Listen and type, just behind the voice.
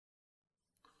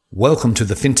Welcome to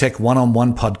the FinTech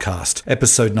One-on-One podcast,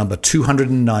 episode number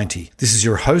 290. This is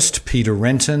your host, Peter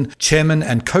Renton, chairman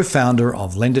and co-founder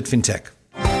of Lendit FinTech.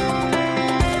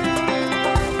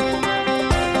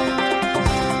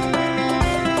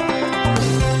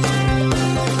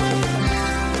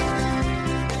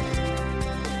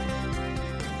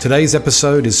 Today's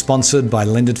episode is sponsored by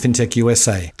Lendit FinTech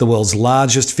USA, the world's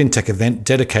largest fintech event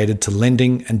dedicated to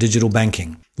lending and digital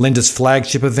banking. Lendit's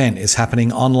flagship event is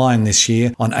happening online this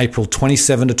year on April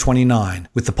 27 to 29,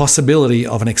 with the possibility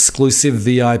of an exclusive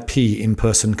VIP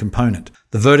in-person component.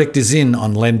 The verdict is in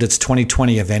on Lendit's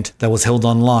 2020 event that was held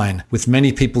online, with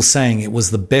many people saying it was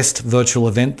the best virtual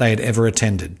event they had ever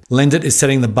attended. Lendit is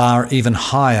setting the bar even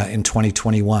higher in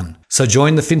 2021. So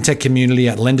join the fintech community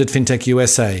at Lendit FinTech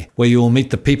USA, where you will meet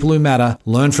the people who matter,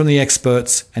 learn from the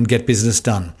experts, and get business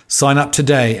done. Sign up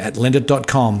today at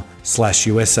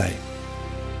lendit.com/USA.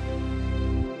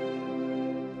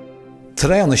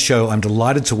 Today on the show, I'm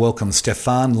delighted to welcome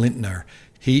Stefan Lindner.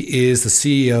 He is the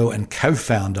CEO and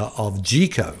co-founder of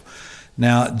GECO.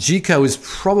 Now, GECO is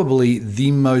probably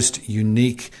the most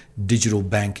unique digital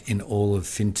bank in all of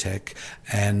fintech,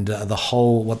 and the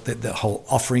whole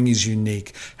offering is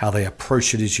unique. How they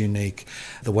approach it is unique.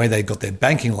 The way they got their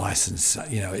banking license,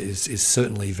 is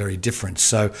certainly very different.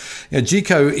 So,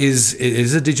 GECO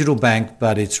is a digital bank,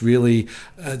 but it's really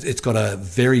it's got a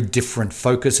very different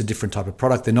focus, a different type of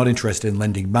product. They're not interested in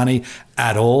lending money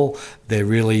at all. They're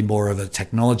really more of a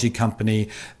technology company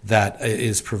that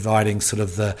is providing sort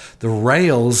of the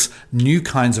rails, new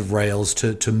kinds of rails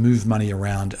to move money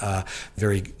around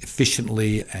very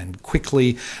efficiently and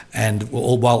quickly, and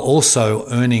while also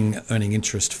earning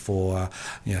interest for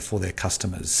their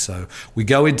customers. So we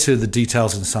go into the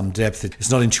details in some depth. It's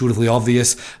not intuitively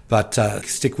obvious, but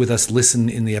stick with us, listen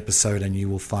in the episode, and you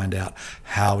will find out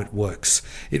how it works.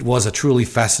 It was a truly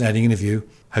fascinating interview.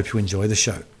 Hope you enjoy the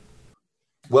show.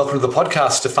 Welcome to the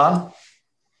podcast, Stefan.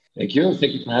 Thank you.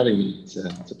 Thank you for having me. It's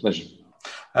a pleasure.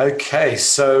 Okay,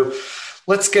 so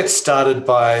let's get started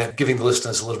by giving the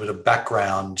listeners a little bit of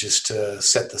background just to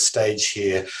set the stage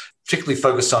here, particularly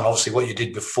focused on obviously what you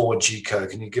did before GECO.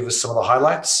 Can you give us some of the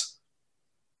highlights?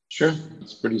 Sure.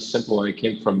 It's pretty simple. I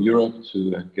came from Europe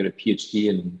to get a PhD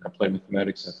in applied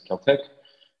mathematics at Caltech.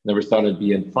 Never thought I'd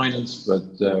be in finance,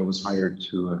 but was hired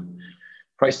to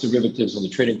price derivatives on the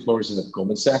trading floors at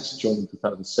Goldman Sachs. Joined in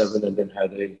 2007 and then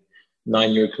had a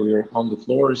 9-year career on the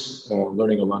floors,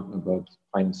 learning a lot about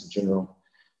finance in general.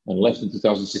 And left in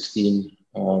 2016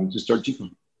 to start GECO.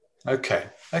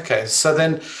 Okay. So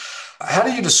then, how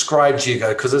do you describe GECO?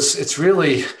 Because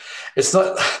it's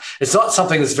not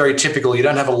something that's very typical. You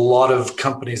don't have a lot of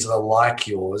companies that are like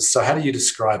yours. So how do you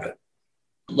describe it?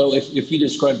 Well, if you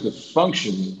describe the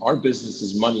function, our business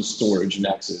is money storage and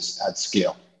access at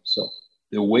scale. So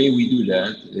the way we do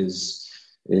that is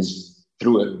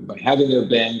by having a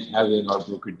bank, having our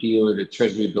broker-dealer, the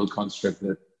treasury bill construct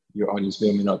that your audience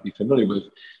may or may not be familiar with.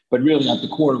 But really at the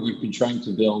core, we've been trying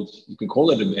to build, you can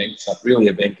call it a bank, it's not really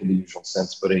a bank in the usual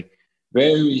sense, but a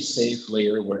very safe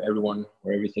layer where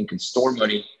everything can store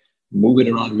money, move it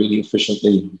around really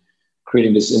efficiently,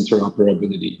 creating this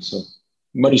interoperability. So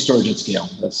money storage at scale,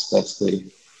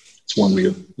 it's one way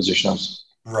of position us.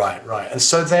 Right. And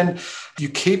so then you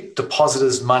keep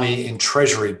depositors' money in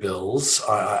treasury bills,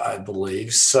 I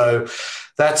believe. So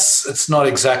it's not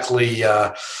exactly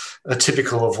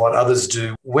typical of what others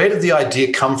do. Where did the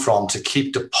idea come from to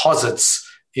keep deposits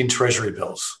in treasury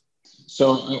bills? So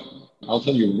I'll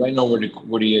tell you right now where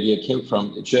the idea came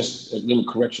from. It's just a little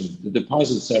correction. The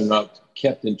deposits are not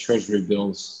kept in treasury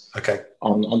bills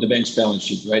on the bank's balance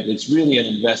sheet, right? It's really an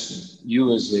investment.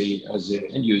 You as an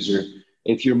end user,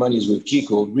 if your money is with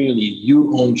GECO, really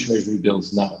you own treasury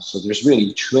bills now. So there's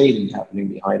really trading happening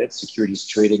behind it, securities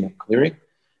trading and clearing.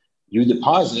 You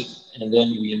deposit, and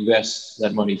then we invest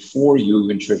that money for you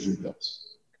in treasury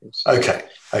bills. Okay.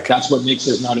 That's what makes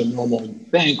us not a normal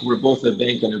bank. We're both a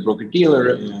bank and a broker-dealer,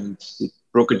 and the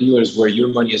broker-dealer is where your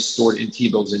money is stored in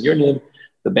T-bills in your name.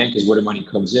 The bank is where the money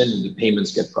comes in and the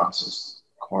payments get processed,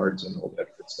 cards and all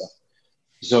that good stuff.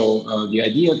 So the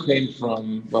idea came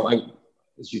from,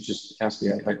 as you just asked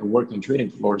me, I worked on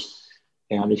trading floors,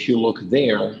 and if you look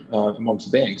there,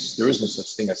 amongst banks, there is no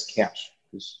such thing as cash.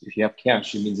 Because if you have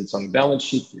cash, it means it's on the balance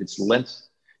sheet, it's lent,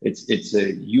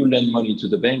 you lend money to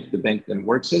the bank then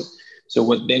works it. So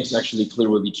what banks actually clear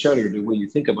with each other, the way you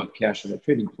think about cash on a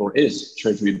trading floor is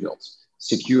treasury bills,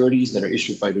 securities that are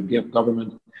issued by the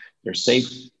government. They're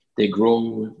safe, they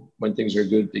grow when things are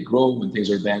good, they grow, when things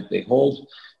are bad, they hold.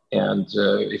 And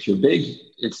if you're big,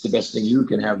 it's the best thing you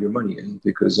can have your money in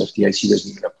because FDIC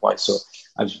doesn't even apply. So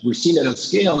we've seen it at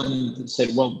scale and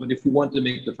said, well, but if we want to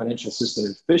make the financial system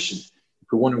efficient,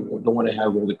 don't want to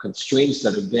have all the constraints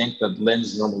that a bank that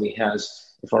lends normally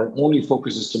has. If our only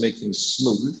focus is to make things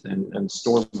smooth and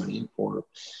store money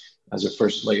as a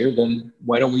first layer, then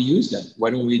why don't we use that? Why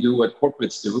don't we do what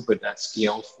corporates do, but at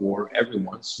scale for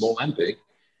everyone, small and big,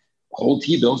 hold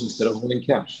T-bills instead of holding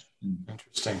cash?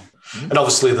 Interesting. Mm-hmm. And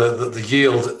obviously the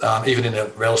yield, even in a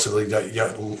relatively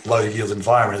low yield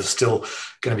environment, is still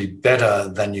going to be better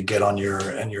than you get on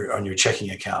your checking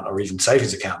account or even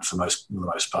savings account for the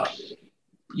most part.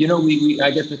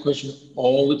 I get the question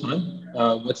all the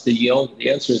time. What's the yield? The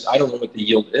answer is I don't know what the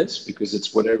yield is, because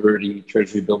it's whatever the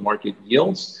treasury bill market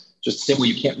yields. Just the same way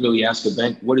you can't really ask a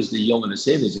bank, what is the yield on a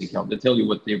savings account? They tell you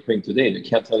what they're paying today. They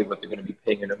can't tell you what they're going to be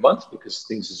paying in a month, because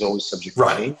things is always subject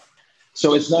to change.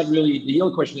 So it's not really the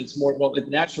yield question. It's more, well, it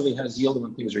naturally has yield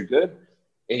when things are good.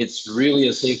 It's really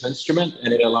a safe instrument,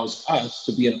 and it allows us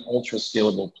to be an ultra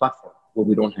scalable platform where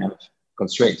we don't have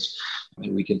constraints.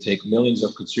 And we can take millions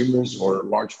of consumers or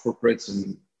large corporates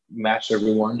and match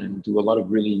everyone and do a lot of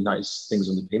really nice things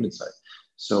on the payment side.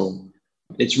 So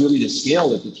it's really the scale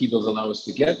that the T-bills allow us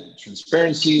to get,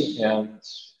 transparency, and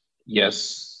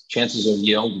yes, chances of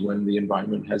yield when the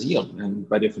environment has yield. And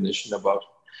by definition,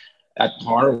 at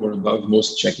par or above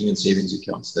most checking and savings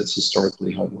accounts. That's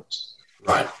historically how it works.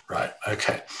 Right.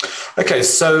 Okay,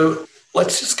 so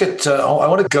let's just get I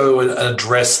want to go and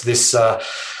address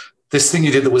this thing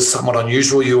you did that was somewhat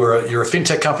unusual. You're a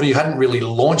fintech company. You hadn't really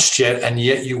launched yet, and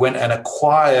yet you went and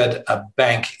acquired a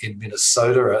bank in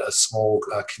Minnesota, a small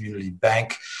community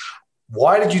bank.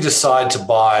 Why did you decide to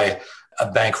buy a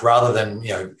bank rather than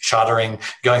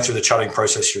going through the chartering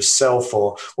process yourself,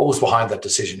 or what was behind that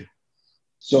decision?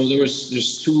 So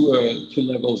there's two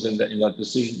levels in that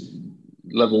decision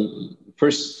level.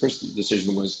 First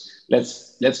decision was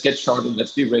let's get chartered,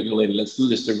 let's be regulated, let's do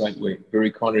this the right way.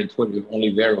 Very counterintuitive. Only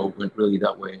Vero went really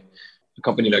that way. A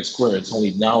company like Square, it's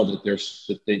only now that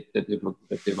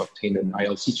they've obtained an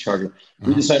ILC charter. Mm-hmm.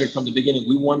 We decided from the beginning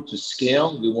we want to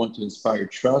scale, we want to inspire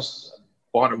trust,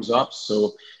 bottoms up.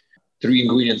 So 3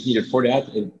 ingredients needed for that: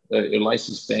 a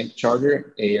licensed bank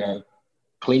charter, a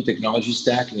clean technology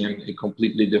stack, and a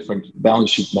completely different balance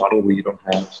sheet model where you don't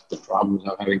have the problems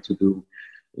of having to do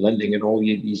lending and all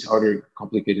these other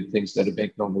complicated things that a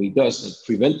bank normally does that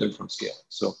prevent them from scale.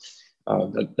 So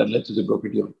that led to the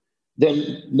broker-dealer.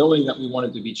 Then, knowing that we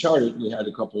wanted to be chartered, we had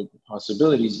a couple of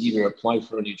possibilities: either apply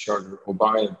for a new charter or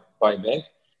buy a bank.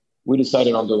 We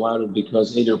decided on the latter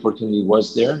because the opportunity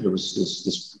was there. There was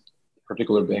this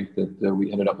particular bank that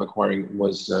we ended up acquiring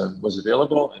was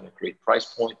available, and a great price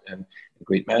point and a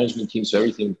great management team. So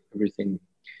everything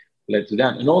led to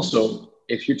that. And also,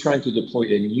 if you're trying to deploy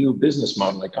a new business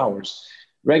model like ours,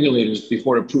 regulators,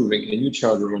 before approving a new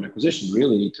charter or an acquisition,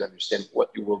 really need to understand what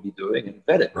you will be doing and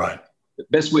vet it. Right. The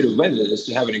best way to vet it is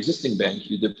to have an existing bank.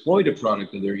 You deploy the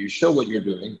product in there, you show what you're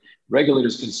doing.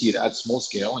 Regulators can see it at small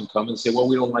scale and come and say, well,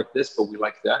 we don't like this, but we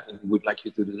like that, and we'd like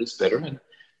you to do this better. And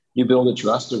you build a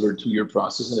trust over a 2-year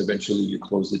process, and eventually you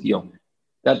close the deal.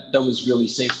 That was really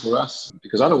safe for us,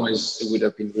 because otherwise it would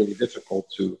have been really difficult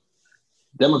to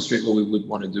demonstrate what we would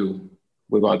want to do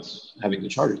without having the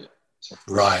charter yet. So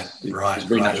right. It's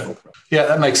very natural. Yeah,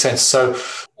 that makes sense. So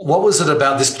what was it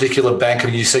about this particular bank? I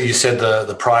mean, you said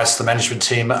the price, the management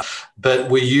team, but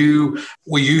were you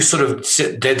sort of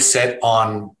dead set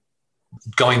on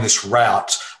going this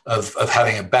route of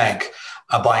having a bank,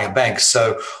 buying a bank?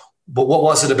 So, but what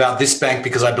was it about this bank?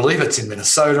 Because I believe it's in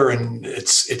Minnesota, and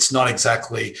it's not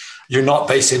exactly, you're not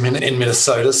based in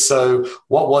Minnesota. So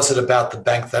what was it about the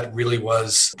bank that really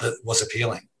was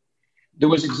appealing? There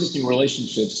was existing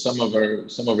relationships. Some of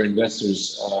our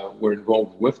investors were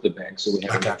involved with the bank, so we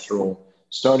had a natural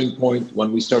starting point.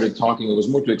 When we started talking, it was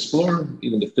more to explore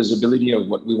even the feasibility of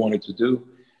what we wanted to do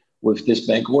with this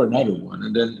bank or another one.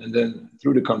 And then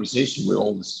through the conversation,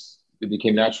 it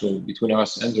became natural between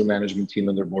us and their management team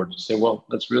and their board to say, well,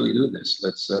 let's really do this.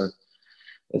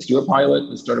 Let's do a pilot.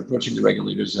 Let's start approaching the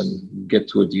regulators and get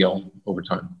to a deal over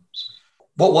time.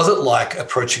 What was it like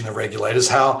approaching the regulators?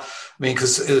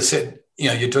 Because as I said,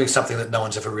 you're doing something that no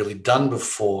one's ever really done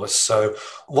before. So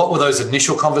what were those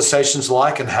initial conversations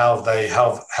like, and how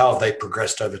have they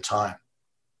progressed over time?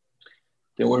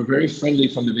 They were very friendly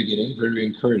from the beginning, very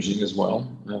encouraging as well,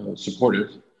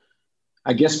 supportive.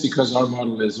 I guess because our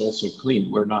model is also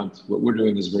clean. What we're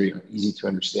doing is very easy to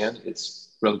understand.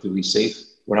 It's relatively safe.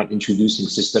 We're not introducing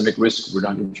systemic risk. We're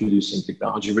not introducing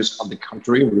technology risk. On the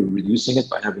contrary, we're reducing it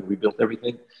by having rebuilt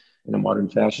everything in a modern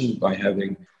fashion, by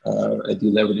having a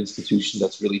delevered institution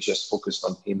that's really just focused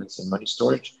on payments and money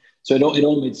storage. So it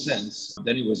all made sense.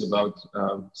 Then it was about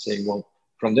saying, well,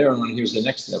 from there on, here's the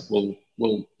next step. We'll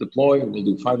we'll deploy, we'll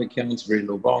do 5 accounts, very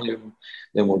low volume.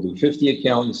 Then we'll do 50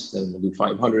 accounts, then we'll do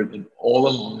 500, and all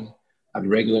along at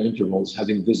regular intervals,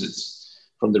 having visits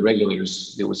from the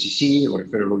regulators, the OCC or the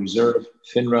Federal Reserve,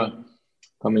 FINRA,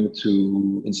 coming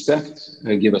to inspect,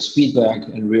 give us feedback,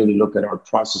 and really look at our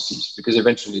processes. Because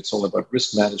eventually it's all about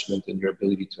risk management and your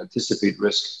ability to anticipate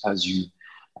risk as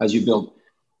you build.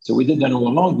 So we did that all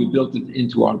along. We built it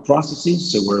into our processes,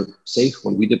 so we're safe.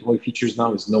 When we deploy features now,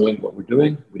 is knowing what we're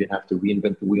doing. We didn't have to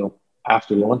reinvent the wheel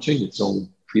after launching. It's all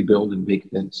pre-built and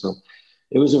baked in. So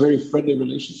it was a very friendly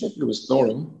relationship. It was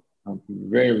thorough,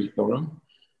 very thorough.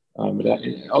 But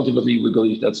ultimately, we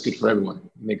believe that's good for everyone.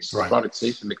 It makes the product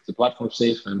safe, it makes the platform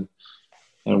safe, and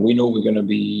we know we're going to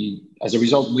be, as a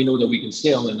result, we know that we can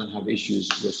scale and not have issues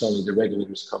where suddenly the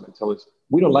regulators come and tell us,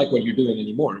 we don't like what you're doing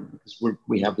anymore, because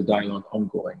we have the dialogue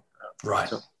ongoing.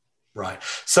 Right.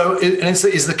 So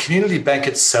is the community bank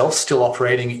itself still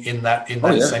operating in that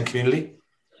same community?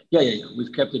 Yeah.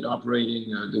 We've kept it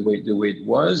operating the way it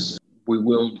was.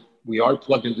 We are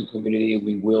plugged into the community.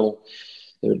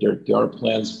 There are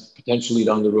plans potentially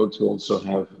down the road to also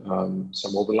have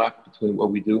some overlap between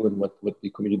what we do and what the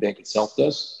community bank itself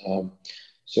does.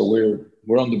 So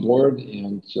we're on the board,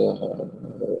 and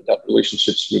that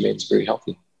relationship remains very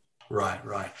healthy.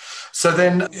 Right. So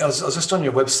then I was just on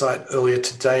your website earlier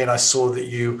today, and I saw that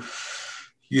you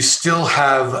still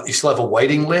have a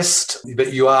waiting list,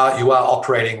 but you are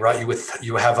operating, right?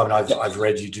 I've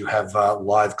read you do have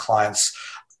live clients.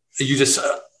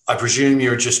 I presume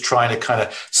you're just trying to kind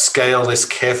of scale this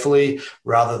carefully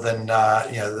rather than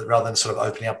sort of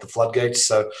opening up the floodgates.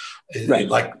 So,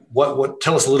 what?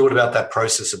 Tell us a little bit about that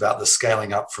process, about the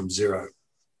scaling up from zero.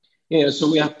 Yeah, so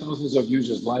we have thousands of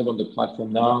users live on the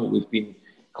platform now. We've been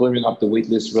clearing up the wait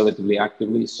list relatively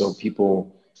actively, so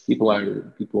people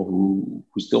who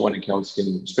still want accounts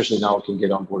can, especially now, can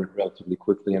get onboarded relatively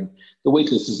quickly, and the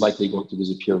wait list is likely going to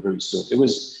disappear very soon.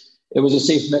 It was a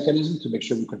safe mechanism to make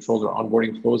sure we control our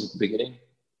onboarding flows at the beginning.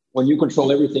 When you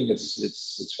control everything,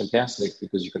 it's fantastic,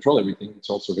 because you control everything. It's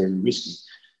also very risky.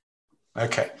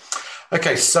 Okay.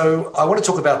 So I want to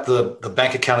talk about the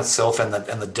bank account itself and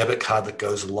the debit card that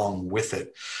goes along with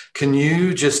it. Can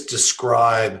you just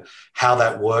describe how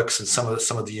that works and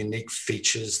some of the unique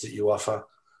features that you offer?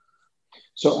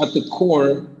 So at the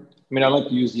core, I like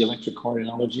to use the electric card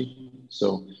analogy.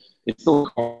 So it's still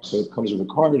a card, so it comes with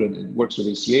a card and it works with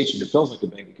ACH and it feels like a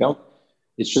bank account.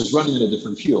 It's just running in a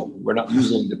different fuel. We're not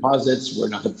using deposits.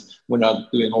 We're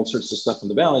not doing all sorts of stuff on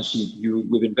the balance sheet.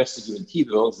 We've invested you in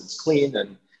T-bills. It's clean,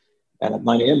 and at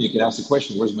 9 a.m. you can ask the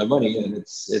question, "Where's my money?" And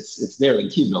it's there in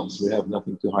T-bills. We have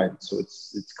nothing to hide. So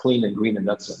it's clean and green in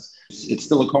that sense. It's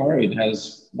still a card. It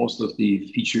has most of the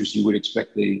features you would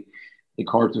expect a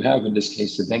card to have. In this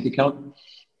case, a bank account.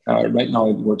 Right now,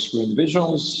 it works for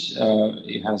individuals.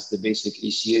 It has the basic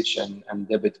ACH and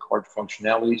debit card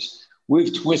functionalities.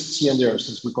 With twists here and there,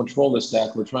 since we control the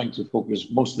stack, we're trying to focus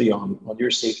mostly on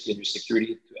your safety and your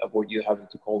security to avoid you having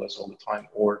to call us all the time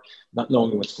or not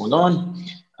knowing what's going on.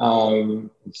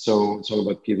 So it's all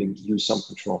about giving you some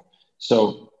control.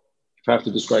 So if I have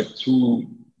to describe two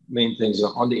main things,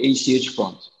 on the ACH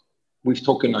front, we've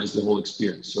tokenized the whole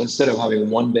experience. So instead of having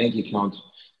one bank account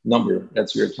number,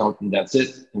 that's your account and that's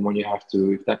it. And when you have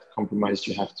to, if that's compromised,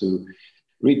 you have to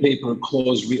repaper,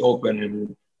 close, reopen,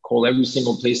 and call every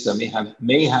single place that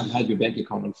may have had your bank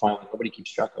account on file. Nobody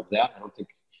keeps track of that. I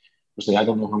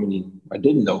don't know how many, I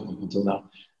didn't know until now,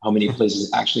 how many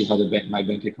places actually had my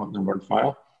bank account number on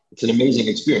file. It's an amazing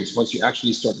experience once you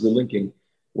actually start relinking,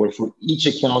 where for each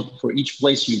account, for each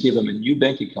place you give them a new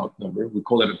bank account number. We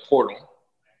call it a portal.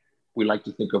 We like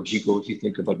to think of GECO, if you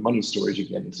think about money storage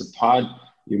again, it's a pod,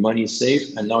 your money is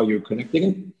safe, and now you're connecting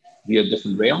it via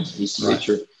different rails, ACH,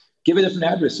 or give a different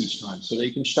address each time so that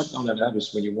you can shut down that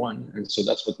address when you want. And so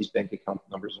that's what these bank account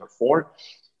numbers are for.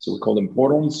 So we call them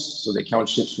portals. So the account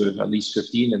ships with at least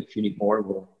 15, and if you need more,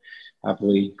 we'll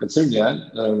happily consider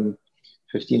that.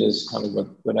 15 is kind of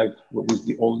what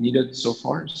we've all needed so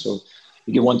far. So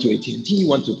you get one to AT&T,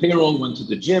 one to payroll, one to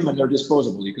the gym, and they're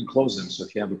disposable. You can close them. So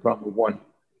if you have a problem with one,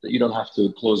 that you don't have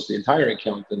to close the entire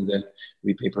account and then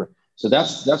repaper. So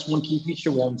that's one key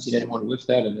feature. We haven't seen anyone with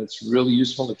that, and it's really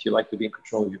useful if you like to be in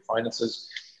control of your finances.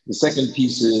 The second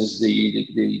piece is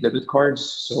the debit cards.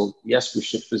 So yes, we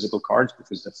ship physical cards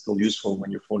because that's still useful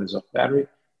when your phone is off battery.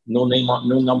 No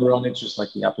number on it, just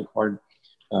like the Apple Card,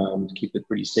 to keep it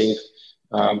pretty safe.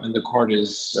 And the card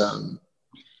is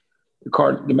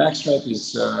the max swipe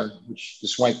is which the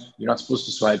swipe you're not supposed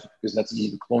to swipe because that's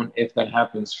easy to clone. If that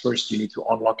happens, first you need to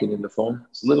unlock it in the phone.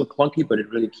 It's a little clunky, but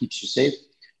it really keeps you safe.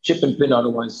 Chip and PIN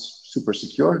otherwise super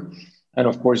secure. And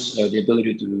of course, the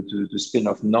ability to spin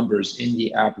off numbers in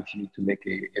the app if you need to make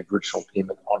a virtual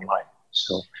payment online.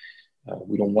 So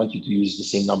we don't want you to use the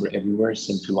same number everywhere.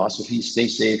 Same philosophy: stay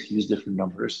safe, use different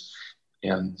numbers,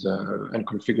 and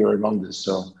configure around this.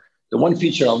 So the one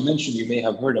feature I'll mention you may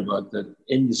have heard about that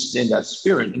in that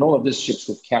spirit, and all of this ships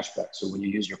with cashback. So when you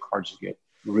use your cards, you get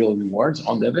real rewards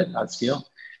on debit at scale.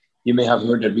 You may have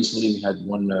heard that recently we had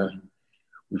one.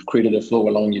 We've created a flow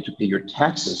allowing you to pay your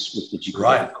taxes with the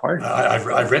GCO card.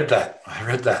 I read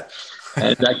that.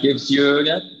 And that gives you,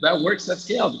 that works at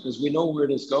scale because we know where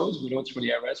this goes. We know it's for the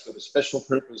IRS. We have a special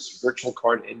purpose virtual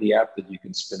card in the app that you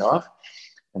can spin off.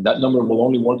 And that number will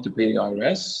only work to pay the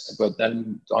IRS. But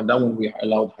then on that one, we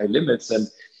allowed high limits. And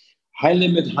high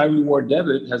limit, high reward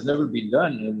debit has never been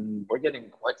done. And we're getting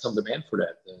quite some demand for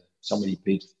that. Somebody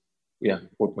paid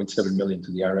 4.7 million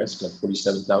to the IRS, got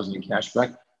 47,000 in cash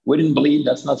back. We didn't believe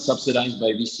that's not subsidized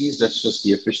by VCs. That's just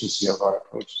the efficiency of our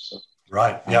approach. So.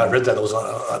 Right. Yeah, I read that. It was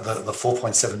the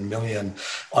 4.7 million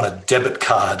on a debit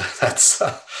card.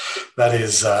 That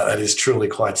is truly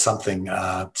quite something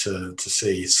to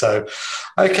see. So,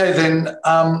 okay, then.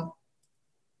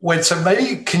 So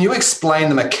maybe can you explain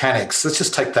the mechanics? Let's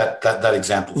just take that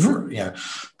example for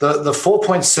the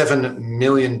 $4.7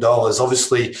 million.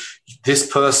 Obviously,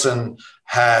 this person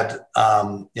had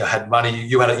money.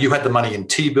 You had the money in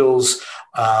T-bills,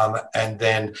 and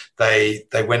then they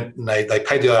went and they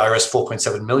paid the IRS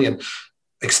 $4.7 million.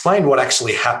 Explain what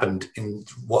actually happened in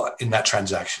that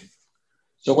transaction.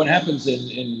 So what happens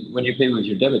in when you pay with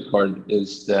your debit card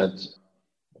is that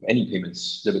any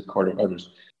payments, debit card or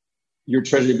others, your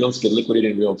treasury bills get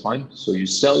liquidated in real time. So you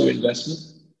sell your investment,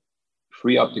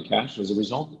 free up the cash as a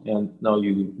result, and now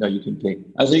you can pay.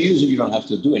 As a user, you don't have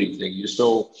to do anything. You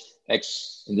show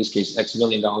X, in this case, X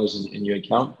million dollars in your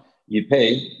account. You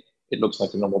pay. It looks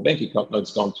like a normal bank account. Now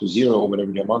it's gone to zero or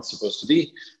whatever the amount's supposed to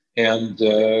be, and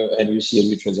you see a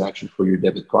new transaction for your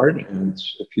debit card. And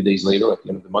a few days later, at the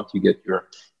end of the month, you get your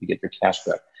cash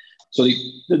back. So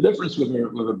the difference with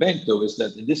a bank, though, is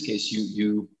that in this case,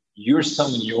 you're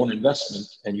selling your own investment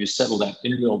and you settle that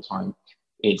in real time.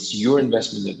 It's your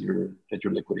investment that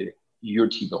you're liquidating, your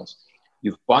T-bills.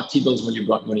 You've bought T-bills when you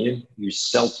brought money in. You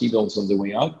sell T-bills on the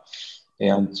way out.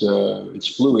 And it's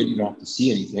fluid. You don't have to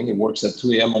see anything. It works at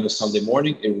 2 a.m. on a Sunday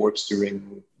morning. It works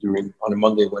during on a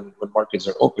Monday when markets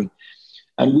are open.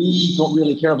 And we don't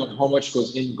really care about how much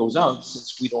goes in, goes out,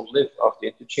 since we don't live off the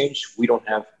interchange. We don't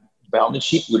have balance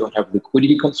sheet. We don't have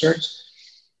liquidity concerns.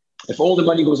 If all the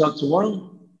money goes out tomorrow,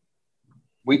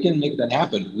 we can make that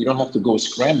happen. We don't have to go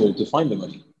scramble to find the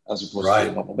money as opposed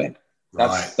to a normal bank.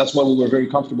 That's why we were very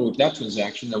comfortable with that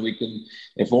transaction, that we can,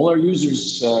 if all our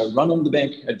users run on the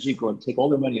bank at GCO and take all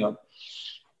their money out,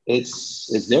 it's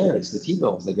there. It's the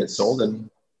T-bills that get sold. And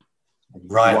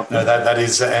right. No, that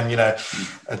is,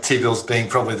 and T-bills being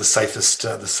probably the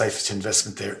safest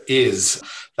investment there is.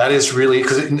 That is really,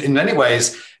 because in many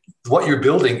ways, what you're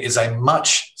building is a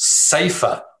much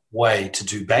safer way to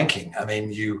do banking. I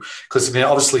mean,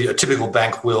 obviously a typical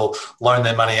bank will loan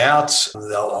their money out.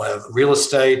 They'll have real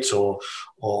estate or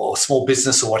small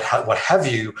business or what have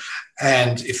you.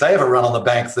 And if they have a run on the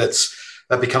bank,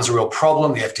 that becomes a real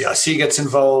problem. The FDIC gets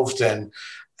involved, and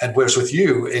whereas with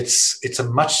you, it's a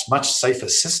much safer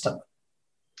system.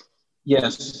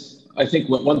 Yes, I think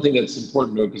one thing that's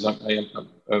important though, because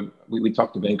we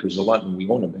talk to bankers a lot, and we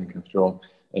own a bank after all,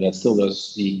 and that still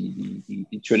does the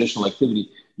traditional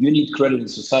activity. You need credit in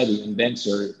society, and banks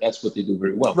that's what they do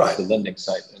very well. Right. The lending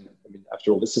side. And I mean,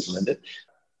 after all, this is lending.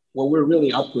 What we're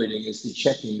really upgrading is the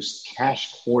checking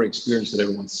cash core experience that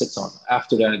everyone sits on.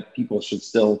 After that, people should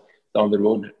still down the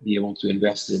road be able to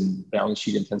invest in balance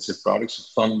sheet intensive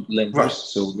products, fund lenders. Right.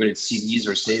 So whether it's CDs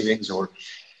or savings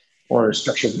or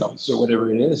structured notes or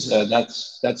whatever it is,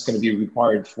 that's going to be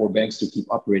required for banks to keep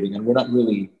operating. And we're not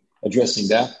really addressing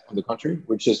that. On the contrary,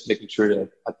 we're just making sure that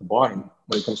at the bottom,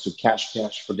 when it comes to cash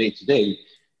for day to day,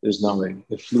 there's now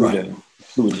a fluid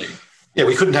layer. Yeah,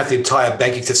 we couldn't have the entire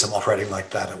banking system operating like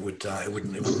that. It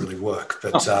wouldn't really work.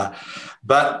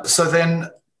 But so then,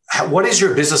 what is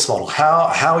your business model?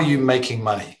 How are you making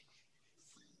money?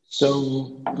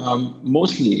 So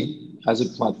mostly as a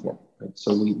platform. Right?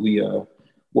 So we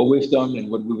what we've done and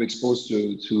what we've exposed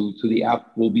to the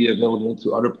app will be available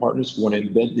to other partners who want to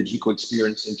embed the GCO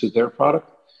experience into their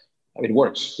product. It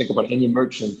works. Think about any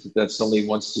merchant that suddenly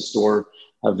wants to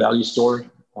a value store.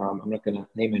 I'm not going to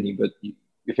name any, but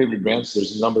your favorite brands,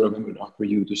 there's a number of them that offer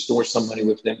you to store some money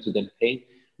with them to then pay.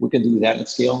 We can do that at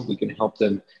scale. We can help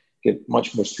them get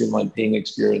much more streamlined paying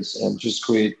experience and just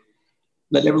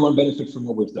let everyone benefit from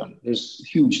what we've done. There's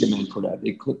huge demand for that.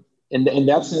 In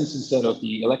that sense, instead of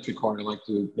the electric car, I like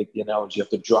to make the analogy of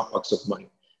the Dropbox of money.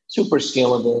 super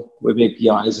scalable with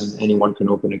APIs, and anyone can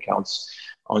open accounts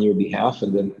on your behalf,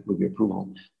 and then with your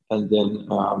approval, and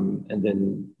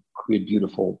then create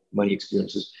beautiful money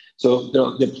experiences. So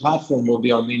the platform will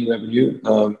be our main revenue.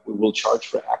 We will charge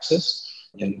for access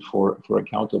and for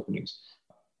account openings.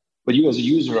 But you as a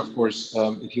user, of course,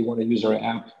 if you want to use our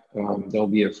app, there'll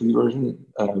be a free version.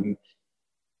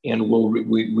 And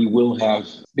we will have,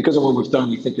 because of what we've done,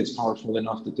 we think it's powerful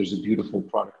enough that there's a beautiful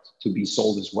product to be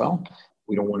sold as well.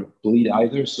 We don't want to bleed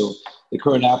either. So the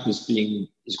current app is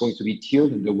going to be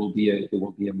tiered, and there will be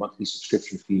a monthly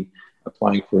subscription fee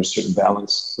applying for a certain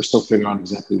balance. We're still figuring out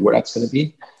exactly where that's going to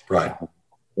be. Right.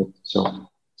 So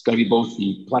it's going to be both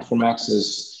the platform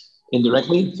access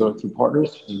indirectly, so through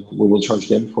partners, and we will charge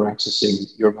them for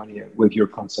accessing your money with your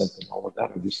consent and all of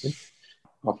that, obviously,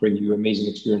 offering you amazing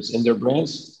experience in their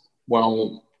brands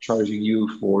while charging you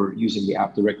for using the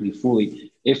app directly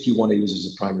fully if you want to use it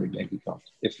as a primary bank account.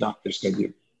 If not, there's going to be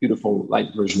a beautiful light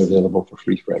version available for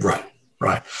free for everyone.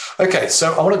 Right. Okay,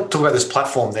 so I want to talk about this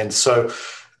platform then. So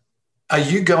are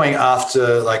you going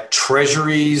after like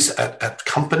treasuries at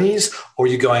companies, or are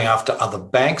you going after other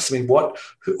banks? I mean,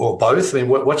 or both? I mean,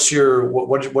 what's your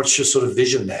sort of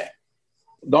vision there?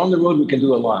 Down the road, we can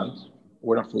do a lot.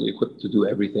 We're not fully equipped to do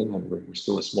everything, and we're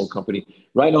still a small company.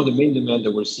 Right now, the main demand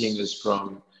that we're seeing is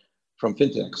from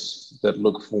fintechs that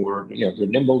look for, they're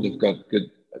nimble, they've got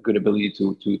a good ability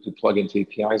to plug into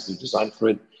APIs, they're designed for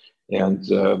it. And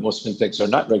most fintechs are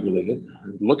not regulated,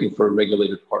 looking for a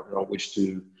regulated partner on which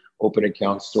to open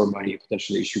accounts, store money,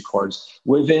 potentially issue cards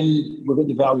within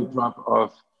the value prop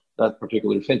of that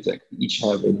particular fintech. Each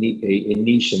have a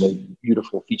niche and a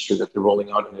beautiful feature that they're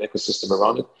rolling out in an ecosystem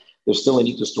around it. There's still a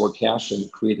need to store cash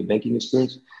and create a banking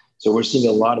experience. So we're seeing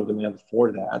a lot of demand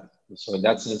for that. So in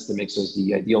that sense, that makes us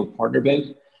the ideal partner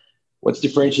bank. What's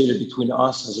differentiated between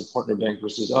us as a partner bank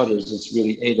versus others is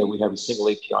really that we have a single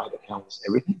API that handles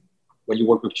everything. When you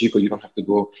work with Chico, you don't have to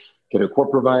go get a core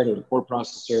provider, a core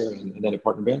processor, and then a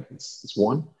partner bank. It's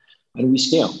one. And we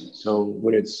scale. So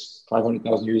when it's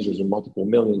 500,000 users or multiple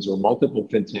millions or multiple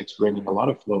fintechs bringing a lot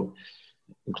of flow,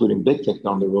 including big tech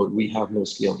down the road, we have no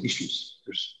scale issues.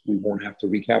 We won't have to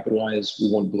recapitalize.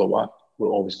 We won't blow up. We're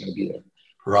always going to be there.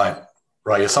 Right.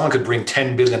 If someone could bring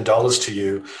 $10 billion to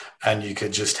you and you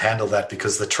could just handle that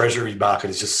because the treasury market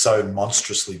is just so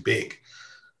monstrously big.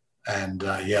 And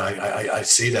I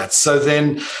see that. So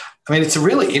then, I mean, it's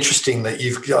really interesting that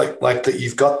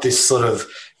you've got this sort of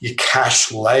your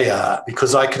cash layer,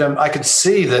 because I could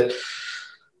see that,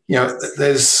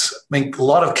 there's, a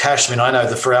lot of cash. I mean, I know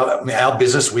that for our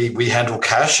business, we handle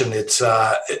cash, and it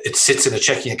sits in a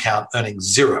checking account earning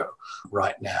zero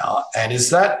right now. And is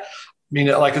that,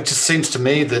 it just seems to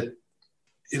me that,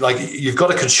 you've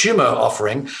got a consumer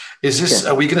offering. Is this,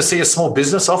 Are we going to see a small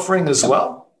business offering as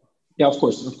well? Yeah, of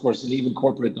course, and even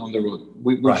corporate down the road.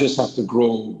 We just have to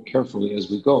grow carefully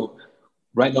as we go.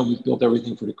 Right now, we've built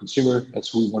everything for the consumer. That's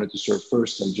who we wanted to serve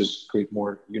first, and just create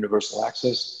more universal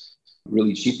access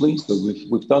really cheaply. So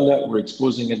we've done that. We're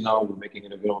exposing it now. We're making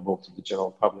it available to the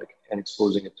general public and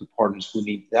exposing it to partners who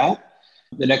need that.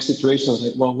 The next iteration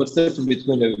is what's the difference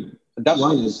between that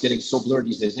line is getting so blurred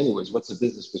these days anyways. What's a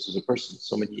business versus a person?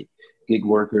 So many gig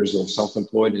workers or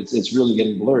self-employed. It's really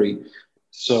getting blurry.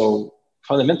 So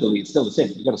fundamentally, it's still the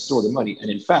same. You got to store the money. And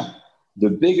in fact, the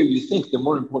bigger you think, the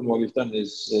more important what we've done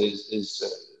is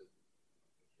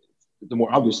the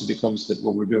more obvious it becomes that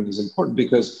what we're doing is important,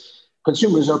 because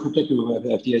consumers are protected with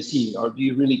FDIC. Or do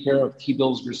you really care of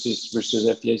T-bills versus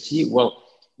FDIC? Well,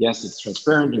 yes, it's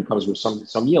transparent and comes with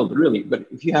some yield, but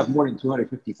if you have more than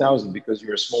 250,000 because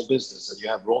you're a small business and you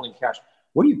have rolling cash,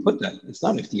 where do you put that? It's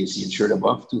not FDIC insured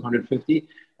above 250,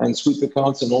 and sweep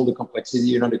accounts and all the complexity,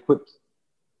 you're not equipped.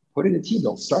 Put in a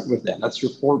T-bill, start with that. That's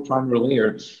your core primary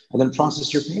layer, and then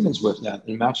process your payments with that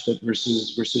and match that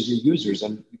versus your users.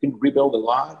 And you can rebuild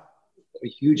a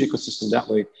huge ecosystem that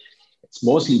way. It's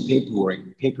mostly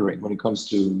papering when it comes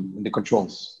to the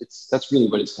controls. That's really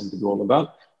what it's going to be all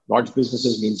about. Large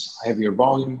businesses means heavier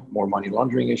volume, more money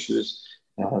laundering issues,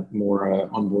 more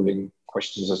onboarding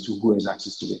questions as to who has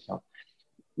access to the account.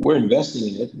 We're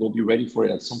investing in it. We'll be ready for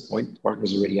it at some point.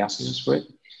 Partners are already asking us for it.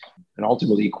 And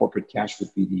ultimately, corporate cash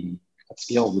would be at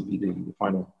scale would be the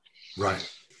final. Right.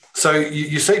 So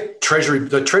you say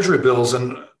the treasury bills,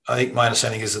 and I think my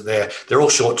understanding is that they're all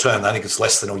short term. I think it's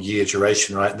less than a year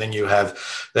duration, right? And then you have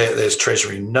there's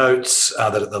treasury notes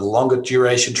that are the longer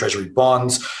duration, treasury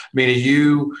bonds. I mean,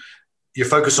 you're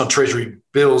focused on treasury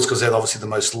bills because they're obviously the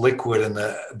most liquid,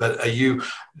 but are you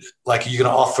going to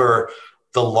offer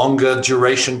the longer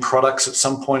duration products at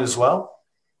some point as well?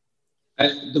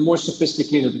 The more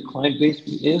sophisticated the client base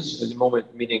is at the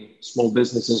moment, meaning small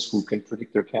businesses who can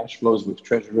predict their cash flows with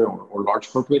treasury or large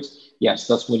corporates, yes,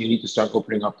 that's when you need to start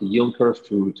opening up the yield curve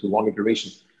to longer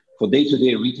duration. For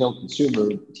day-to-day retail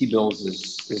consumer, T-bills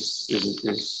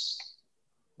is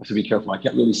I have to be careful. I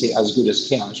can't really say as good as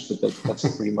cash, but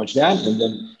that's pretty much that.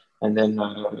 And then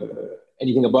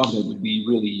anything above that would be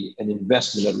really an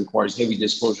investment that requires heavy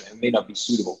disclosure and may not be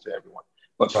suitable to everyone.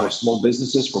 But for small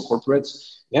businesses, for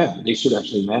corporates, yeah, they should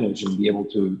actually manage and be able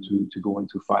to go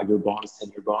into 5-year bonds,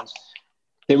 10-year bonds.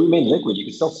 They remain liquid. You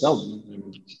can still sell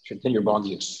them. 10-year bonds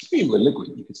are extremely liquid.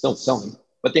 You can still sell them,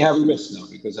 but they have a risk now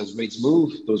because as rates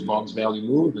move, those bonds value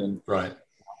move, and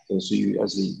so you,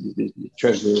 as the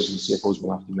treasurers and CFOs,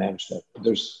 will have to manage that. But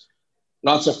there's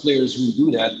lots of players who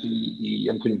do that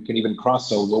and can even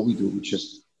cross-sell what we do, which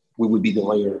is we would be the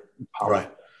layer of power.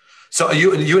 Right. So are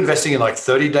you investing in like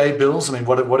 30-day bills? I mean,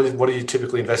 what are you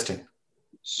typically investing?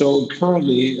 So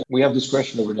currently, we have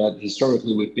discretion over that.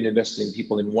 Historically, we've been investing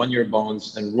people in 1-year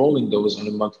bonds and rolling those on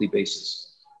a monthly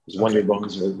basis. Because 1-year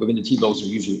bonds within the T-bills are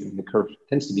usually, the curve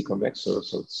tends to be convex, so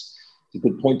it's a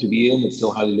good point to be in. It's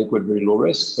still highly liquid, very low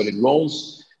risk, but it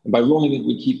rolls. And by rolling it,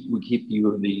 we keep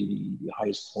you the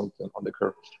highest point on the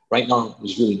curve. Right now,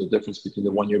 there's really no difference between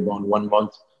the 1-year bond, 1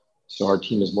 month. So our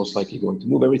team is most likely going to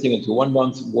move everything into 1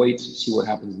 month, wait, see what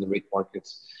happens in the rate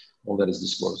markets. All that is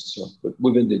disclosed. So, but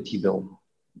within the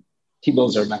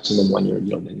T-bills are maximum 1-year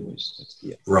yield anyways. That's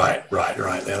the Right.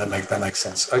 Yeah, that makes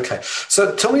sense. Okay.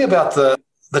 So tell me about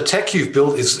the tech you've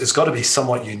built is got to be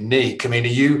somewhat unique. I mean, are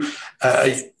you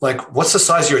what's the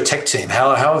size of your tech team?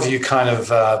 How have you kind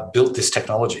of built this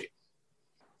technology?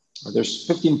 There's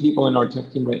 15 people in our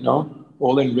tech team right now,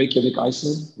 all in Reykjavik,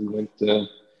 Iceland. We went to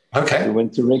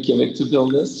Reykjavik to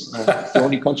build this. It's the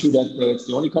only country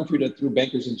that threw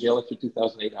bankers in jail after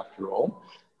 2008. After all,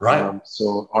 right.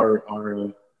 So our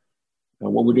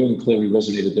what we're doing clearly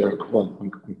resonated there. Well, I'm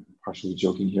partially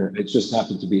joking here. It just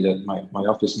happened to be that my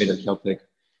office mate at Caltech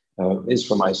is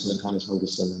from Iceland, Hannes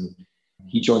Helgesson, and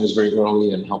he joined us very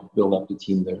early and helped build up the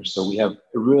team there. So we have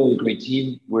a really great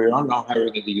team. We're now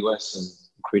hiring in the US and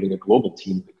creating a global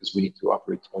team because we need to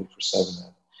operate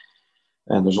 24/7.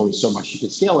 And there's only so much you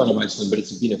could scale out of Iceland, but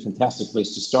it's been a fantastic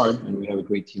place to start, and we have a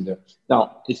great team there.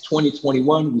 Now, it's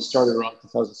 2021. We started around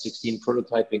 2016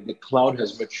 prototyping. The cloud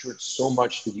has matured so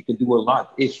much that you can do a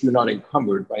lot if you're not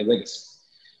encumbered by legacy.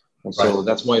 And so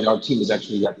that's why our team is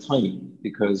actually that tiny,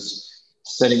 because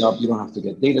setting up, you don't have to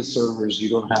get data servers. You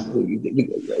don't have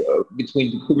to,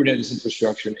 between the Kubernetes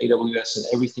infrastructure and AWS and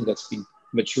everything that's been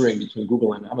maturing between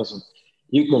Google and Amazon,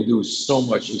 you can do so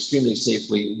much extremely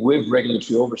safely with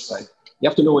regulatory oversight. You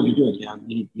have to know what you're doing. Yeah,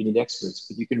 you need experts,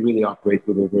 but you can really operate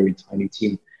with a very tiny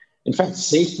team. In fact,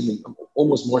 safely,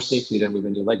 almost more safely than with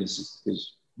any legacy,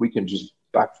 because we can just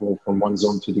backfill from one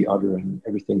zone to the other and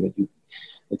everything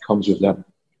that comes with that.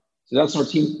 So that's our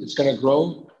team. It's going to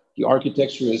grow. The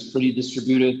architecture is pretty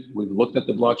distributed. We've looked at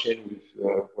the blockchain.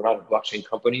 We're not a blockchain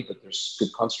company, but there's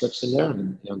good constructs in there,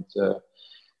 and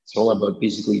it's all about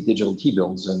basically digital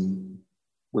T-bills, and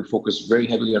we focus very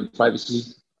heavily on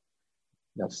privacy.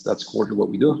 That's core to what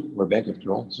we do. We're a bank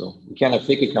after all, so we can't have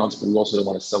fake accounts, but we also don't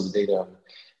want to sell the data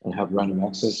and have random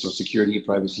access. So security and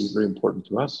privacy is very important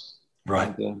to us.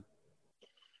 Right. And,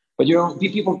 but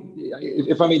people,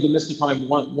 if I may demystify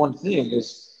one thing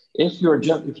is, if you're at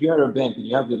a bank and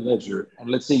you have the ledger, and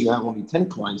let's say you have only 10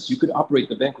 clients, you could operate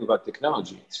the bank without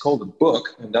technology. It's called a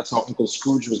book, and that's how Uncle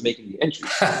Scrooge was making the entries.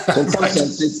 So in some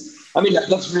sense,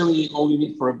 that's really all you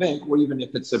need for a bank, or even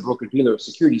if it's a broker-dealer of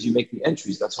securities, you make the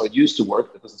entries. That's how it used to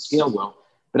work. That doesn't scale well.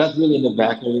 But that's really in the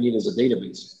back, all you need is a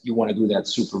database. You want to do that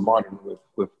super modern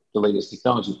with the latest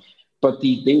technology. But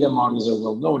the data models are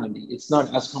well known, and it's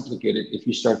not as complicated if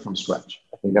you start from scratch.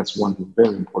 I think that's one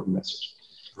very important message.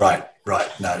 Right.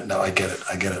 No, I get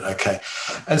it. Okay.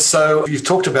 And so you've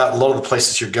talked about a lot of the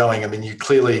places you're going. I mean, you're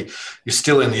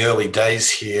still in the early days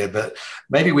here, but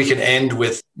maybe we can end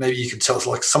with, maybe you could tell us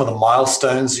like some of the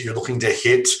milestones that you're looking to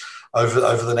hit over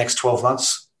the next 12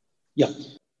 months. Yeah.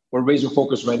 We're razor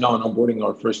focused right now on onboarding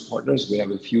our first partners. We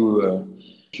have a few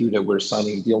that we're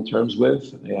signing deal terms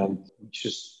with, and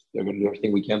they're going to do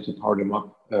everything we can to power them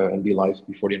up and be live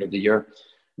before the end of the year.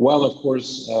 While, of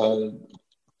course,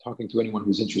 talking to anyone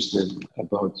who's interested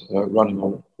about running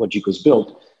on what Gico's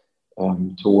built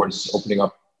towards opening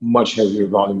up much heavier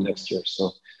volume next year.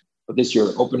 So, but this year,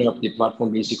 opening up the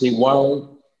platform basically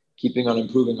while keeping on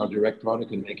improving our direct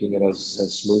product and making it as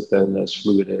smooth and as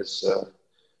fluid as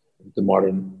the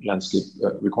modern landscape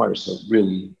requires. So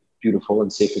really beautiful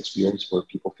and safe experience where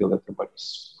people feel that their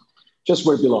money's just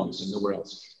where it belongs and nowhere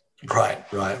else. Right.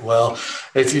 Well,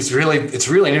 it's really an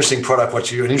interesting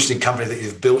product. An interesting company that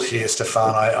you've built here,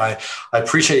 Stefan. I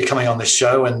appreciate you coming on this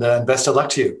show, and best of luck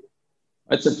to you.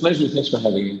 It's a pleasure. Thanks for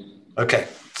having me. Okay.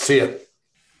 See you.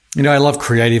 I love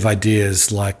creative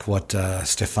ideas like what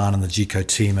Stefan and the GECO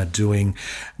team are doing.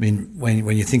 I mean,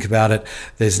 when you think about it,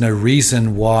 there's no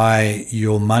reason why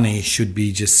your money should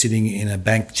be just sitting in a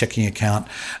bank checking account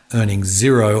earning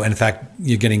zero. And in fact,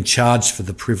 you're getting charged for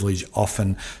the privilege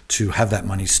often to have that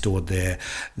money stored there.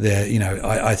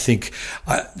 I think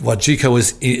what GECO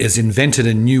has invented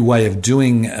a new way of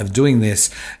doing this.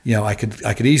 I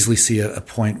could easily see a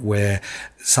point where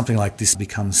something like this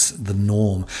becomes the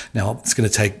norm. Now, it's going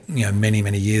to take many,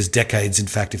 many years, decades, in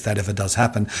fact, if that ever does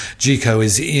happen. GECO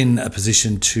is in a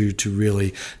position to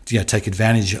really take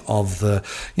advantage of the,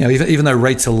 even though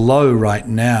rates are low right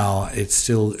now, it's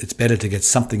better to get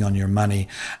something on your money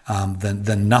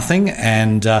than nothing.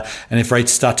 And if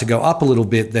rates start to go up a little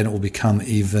bit, then it will become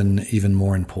even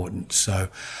more important. So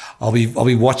I'll be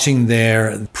watching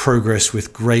their progress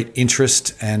with great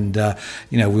interest, and I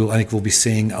think we'll be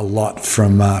seeing a lot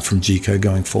from GECO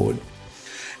going forward.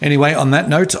 Anyway, on that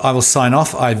note, I will sign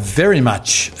off. I very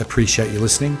much appreciate you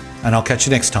listening, and I'll catch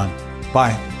you next time.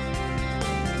 Bye.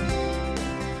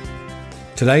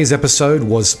 Today's episode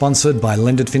was sponsored by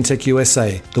Lendit Fintech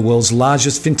USA, the world's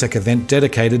largest fintech event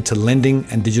dedicated to lending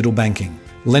and digital banking.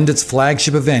 Lendit's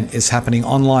flagship event is happening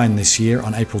online this year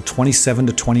on April 27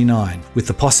 to 29, with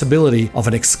the possibility of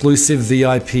an exclusive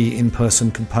VIP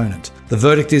in-person component. The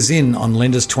verdict is in on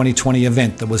Lendit's 2020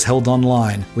 event that was held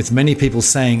online, with many people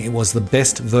saying it was the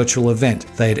best virtual event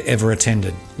they had ever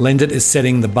attended. Lendit is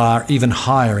setting the bar even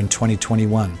higher in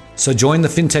 2021. So join the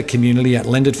fintech community at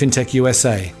Lendit Fintech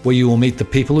USA, where you will meet the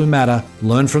people who matter,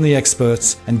 learn from the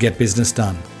experts, and get business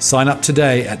done. Sign up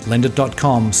today at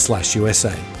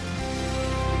lendit.com/USA.